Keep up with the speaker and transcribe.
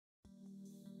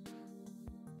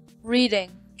Reading,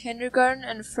 kindergarten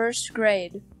and first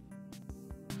grade.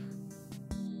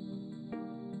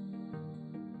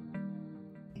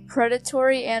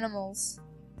 Predatory animals.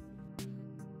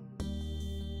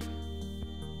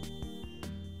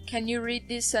 Can you read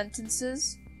these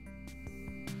sentences?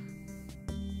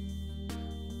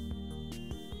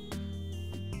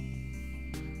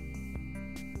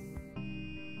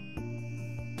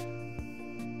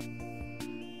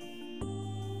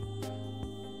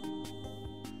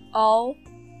 All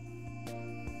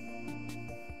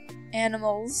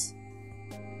animals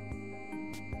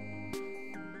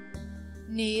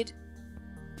need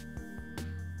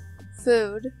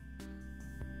food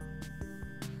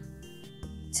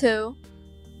to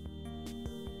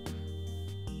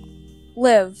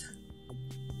live.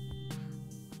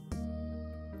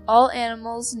 All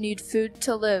animals need food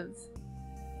to live.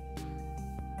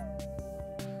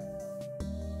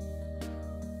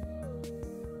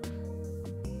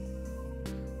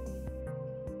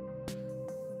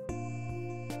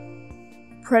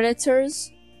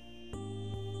 Predators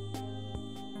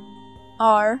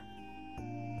are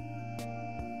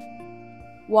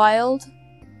wild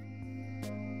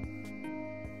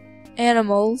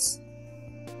animals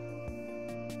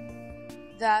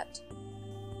that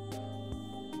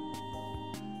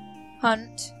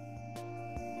hunt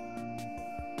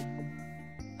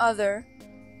other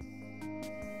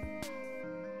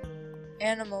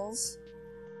animals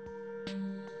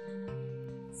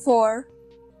for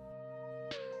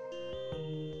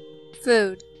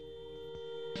food.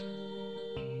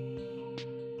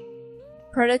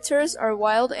 Predators are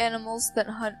wild animals that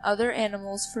hunt other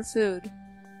animals for food.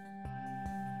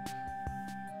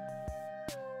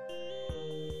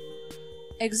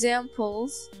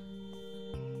 Examples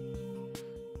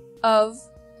of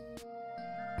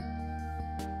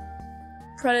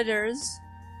predators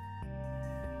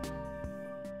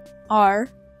are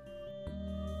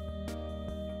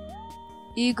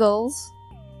eagles,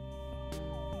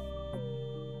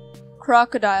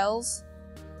 crocodiles,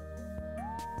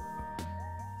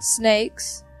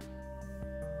 snakes,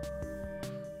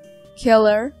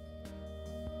 killer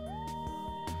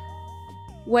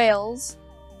whales,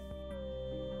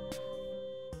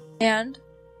 and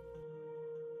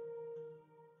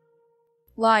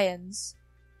lions.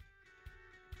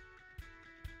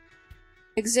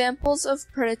 Examples of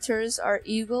predators are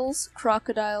eagles,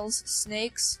 crocodiles,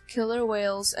 snakes, killer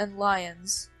whales, and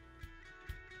lions.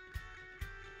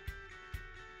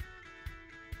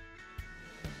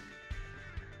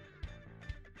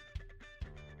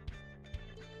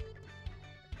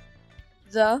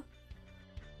 The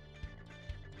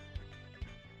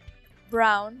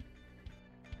brown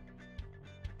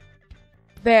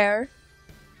bear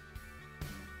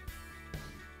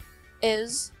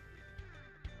is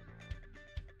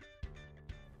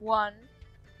one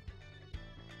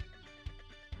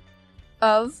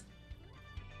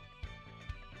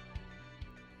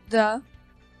of the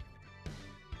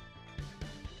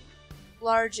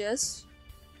largest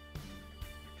land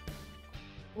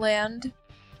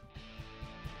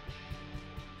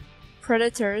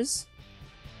predators in the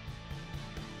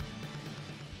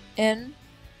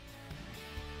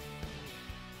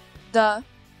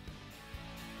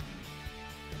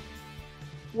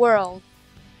world.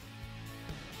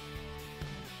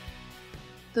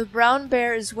 The brown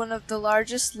bear is one of the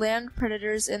largest land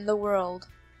predators in the world.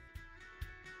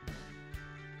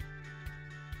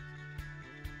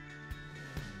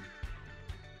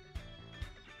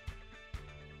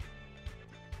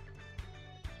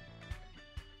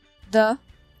 The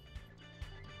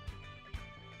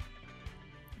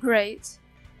great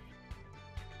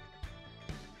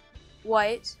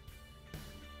white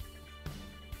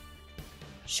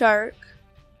shark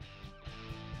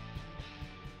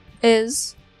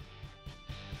is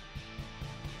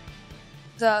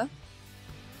the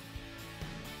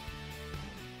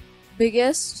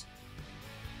biggest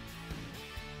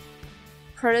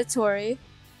predatory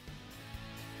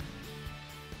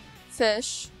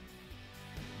fish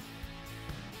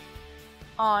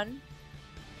on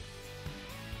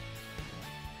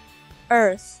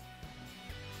Earth.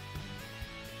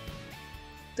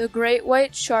 The great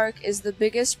white shark is the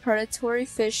biggest predatory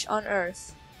fish on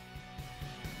Earth.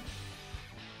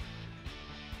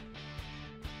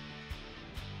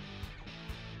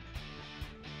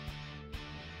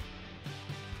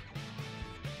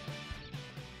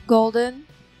 Golden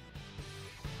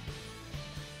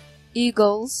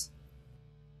eagles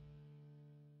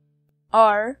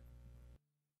are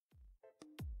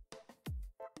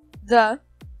the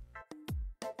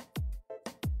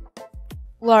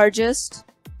largest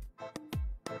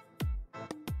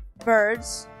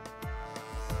birds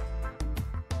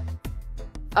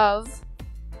of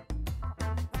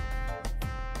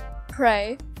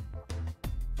prey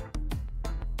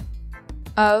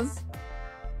of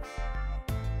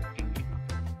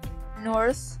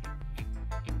North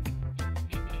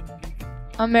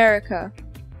America.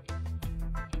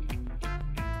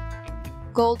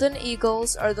 Golden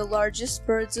eagles are the largest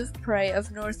birds of prey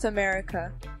of North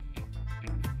America.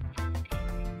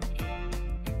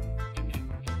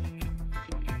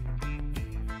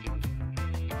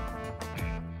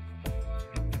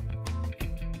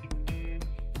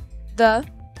 The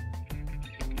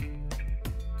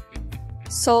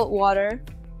saltwater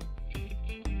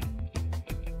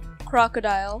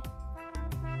crocodile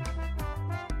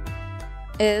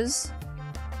is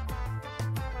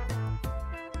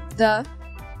the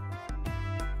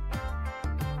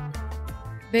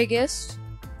biggest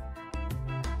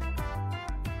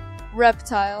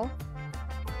reptile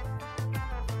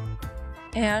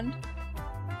and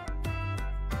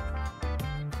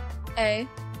a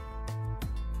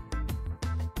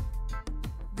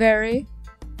very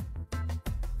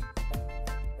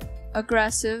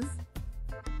aggressive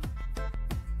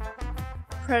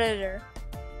predator.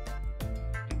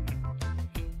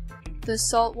 The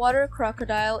saltwater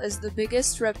crocodile is the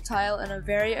biggest reptile and a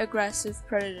very aggressive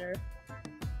predator.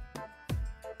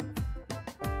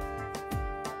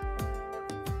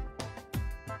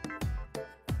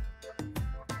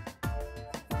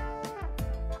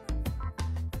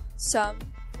 Some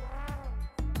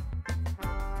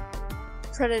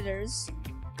predators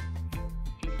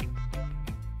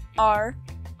are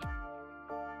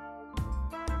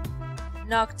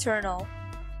nocturnal.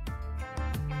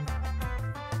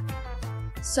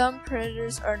 Some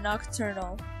predators are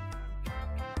nocturnal.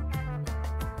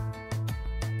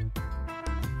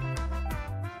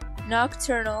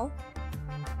 Nocturnal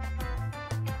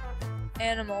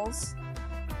animals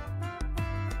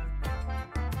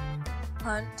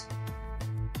hunt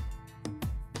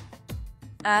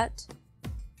at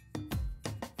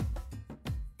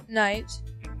night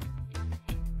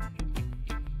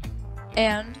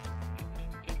and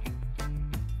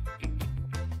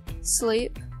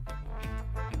sleep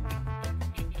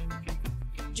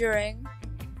during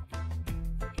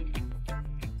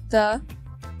the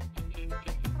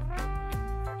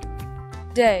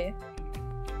day.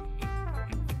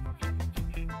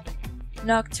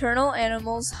 Nocturnal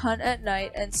animals hunt at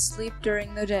night and sleep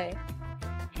during the day.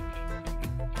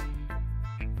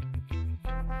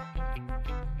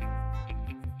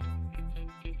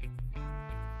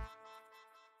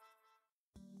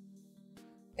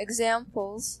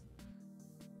 Examples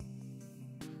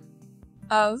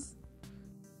of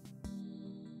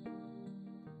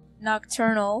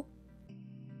nocturnal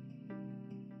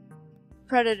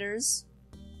predators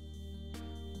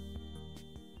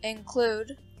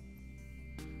include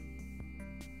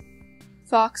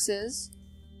foxes,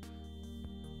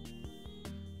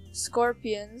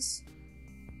 scorpions,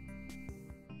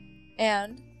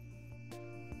 and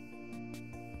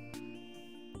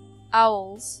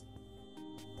owls.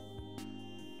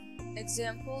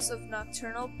 Examples of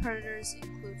nocturnal predators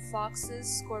include foxes,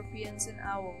 scorpions, and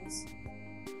owls.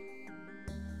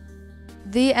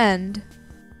 The end.